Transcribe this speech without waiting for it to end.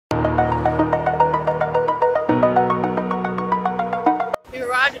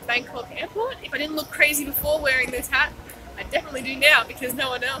Bangkok airport. If I didn't look crazy before wearing this hat, I definitely do now because no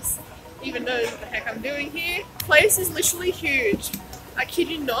one else even knows what the heck I'm doing here. The place is literally huge. I kid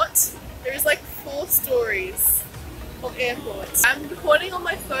you not, there is like 4 stories of airports. I'm recording on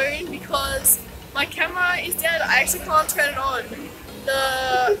my phone because my camera is dead. I actually can't turn it on.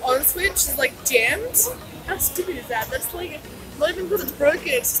 The on switch is like jammed. How stupid is that? That's like, not even because it's broken,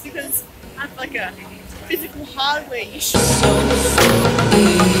 it's just because I have like a physical hardware issue.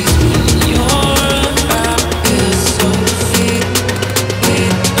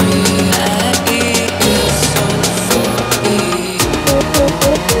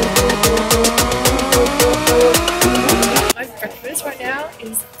 My breakfast right now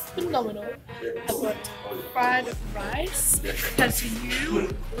is phenomenal. I've got fried rice,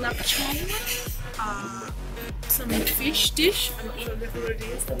 patatouille, lapchang, some fish dish. I'm not sure exactly what it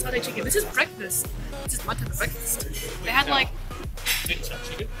is. That's how they chicken. This is breakfast. This is my type of breakfast. They had like sweet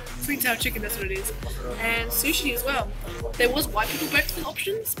and sour chicken, that's what it is. And sushi as well. There was white people breakfast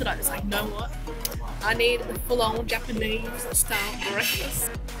options, but I was like, know what? I need a full-on Japanese style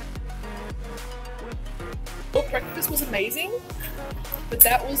breakfast. Well, breakfast was amazing, but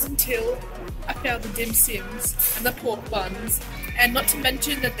that was until I found the dim sims and the pork buns, and not to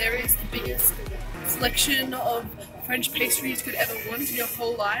mention that there is the biggest selection of French pastries you could ever want in your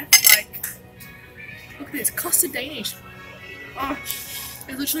whole life. Like, look at this, custard Danish. Oh,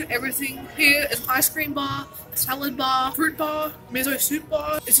 there's literally everything here. There's an ice cream bar, a salad bar, fruit bar, miso soup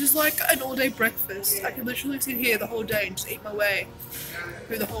bar. It's just like an all-day breakfast. I can literally sit here the whole day and just eat my way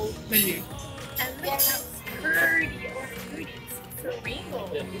through the whole menu. And look how curdy, it's a rainbow.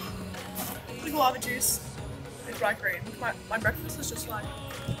 Guava juice and dry cream. My breakfast is just like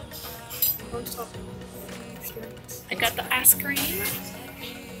on top. I got the ice cream.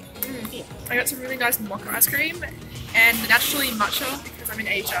 I got some really nice mocha ice cream and naturally matcha because I'm in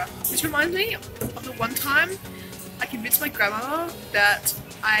Asia. This reminds me of the one time I convinced my grandma that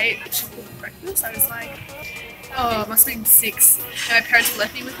I ate chocolate for breakfast. I was like, oh, I must have been 6, and my parents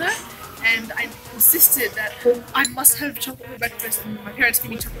left me with her. And I insisted that I must have chocolate for breakfast, and my parents give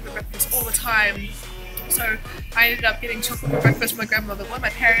me chocolate for breakfast all the time. So I ended up getting chocolate for breakfast from my grandmother. When my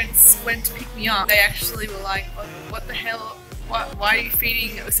parents went to pick me up, they actually were like, oh, what the hell, why are you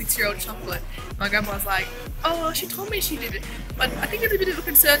feeding a 6-year-old chocolate? My grandma was like, oh, she told me she did it. But I think it's a bit of a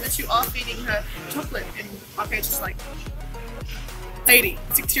concern that you are feeding her chocolate, and my parents just like, lady,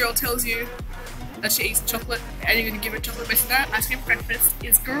 6-year-old tells you that she eats chocolate and you're gonna give her chocolate based on that. Ice cream for breakfast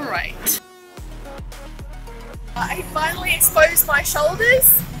is great. I finally exposed my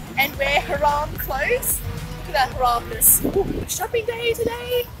shoulders and wear haram clothes. Look at that haramness. Shopping day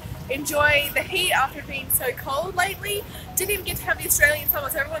today. Enjoy the heat after it being so cold lately. Didn't even get to have the Australian summer,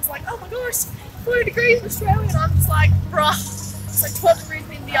 so everyone's like, oh my gosh, 40 degrees in Australia, and I'm just like, bruh, it's like 12 degrees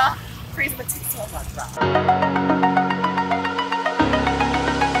in India, freezing my tits off, like, bruh.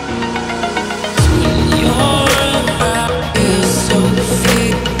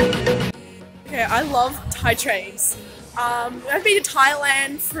 Okay, I love Thai trains. I've been to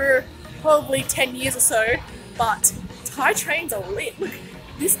Thailand for probably 10 years or so, but Thai trains are lit. Look,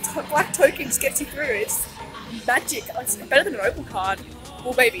 this black token just gets you through. It's magic. It's better than an Opal card.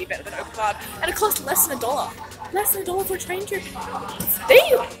 Well, maybe better than an Opal card. And it costs less than $1. Less than $1 for a train trip.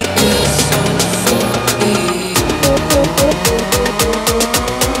 Damn!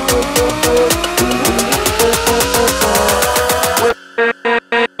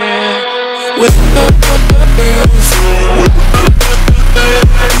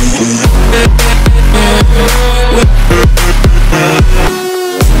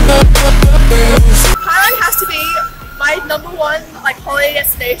 Thailand has to be my #1 like holiday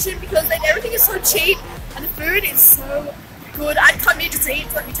destination because like, everything is so cheap and the food is so good. I'd come here just to eat,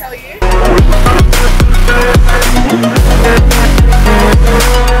 let me tell you.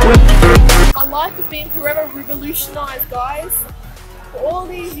 My life has been forever revolutionized, guys. For all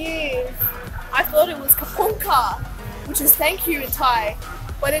these years, I thought it was kapunka, which is thank you in Thai,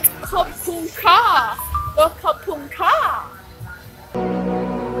 but it's kapunka, not kapunka.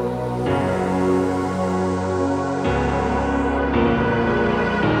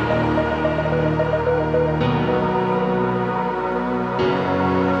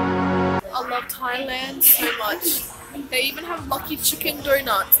 I love Thailand so much. They even have lucky chicken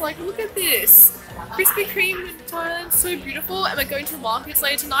donuts. Like, look at this. Krispy Kreme in Thailand, so beautiful. And we're going to the markets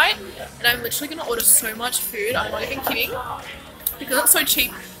later tonight, and I'm literally going to order so much food. I'm not even kidding. Because it's so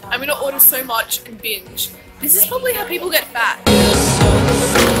cheap, I'm going to order so much and binge. This is probably how people get fat.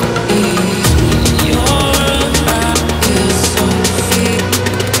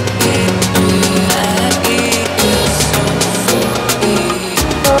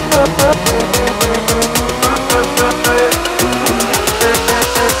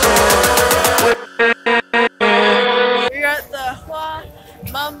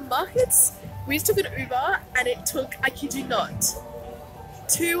 markets, we just took an Uber and it took, I kid you not,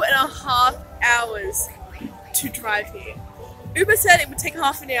 2.5 hours to drive here. Uber said it would take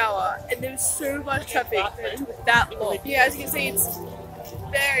half an hour and there was so much traffic that it took that long. Yeah, as you can see, it's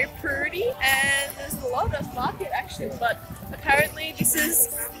very pretty and there's a lot of market actually, but apparently this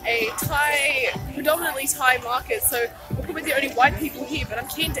is a predominantly Thai market, so we're probably the only white people here, but I'm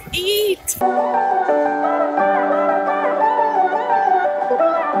keen to eat!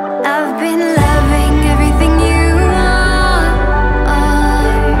 I've been loving everything you are.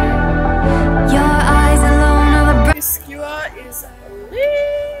 Your eyes alone are the This skewer is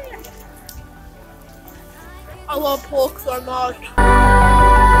lit! I love pork so much.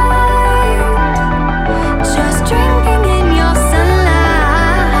 just drinking in your sunlight.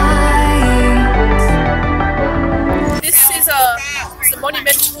 This is a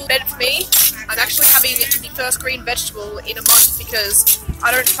monumental event for me. I'm actually having the first green vegetable in a month because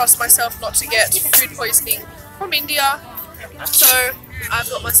I don't trust myself not to get food poisoning from India. So I've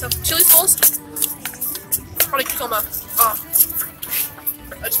got myself chili sauce. Probably cucumber. Oh,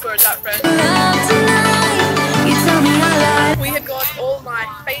 I just burned that, friend. We have got all my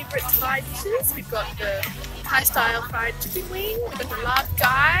favourite Thai dishes. We've got the Thai style fried chicken wing, we've got the lap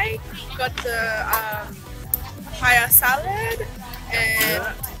gai, we've got the papaya salad,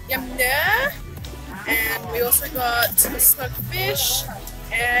 and yam ne, and we also got smoked fish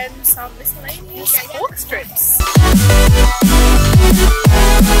and some miscellaneous pork strips.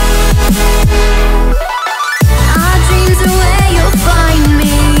 Our dreams are where you'll find me.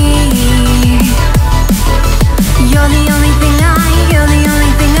 You're the only thing I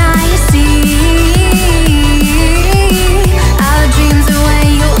see. Our dreams are where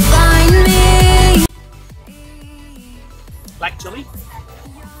you'll find me. Black chili,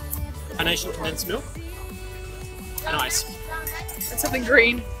 carnation condensed milk, and ice. And something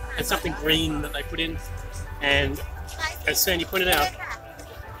green. And something green that they put in. And as Sandy pointed out,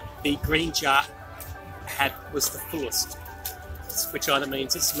 the green jar was the fullest, which either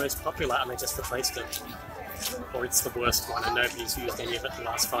means it's the most popular and they just replaced it, or it's the worst one and nobody's used any of it in the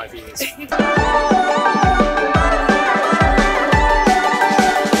last 5 years. They tell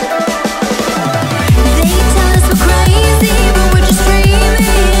us we're crazy, but we're just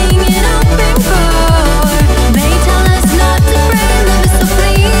dreaming in open court. They tell us not to friend, love is so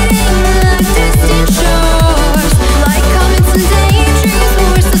fleeting, like distant shores, like comets and daydreams, but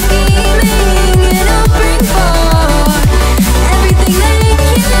we're still scheming in open court. Everything they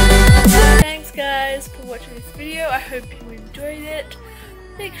can. Thanks guys for watching this video. I hope you enjoyed it.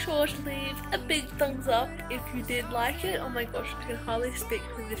 Make sure to leave a big thumbs up if you did like it. Oh my gosh, I can hardly speak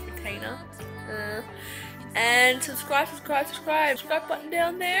with this retainer. And subscribe button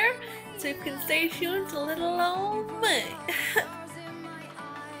down there so you can stay tuned to little old me.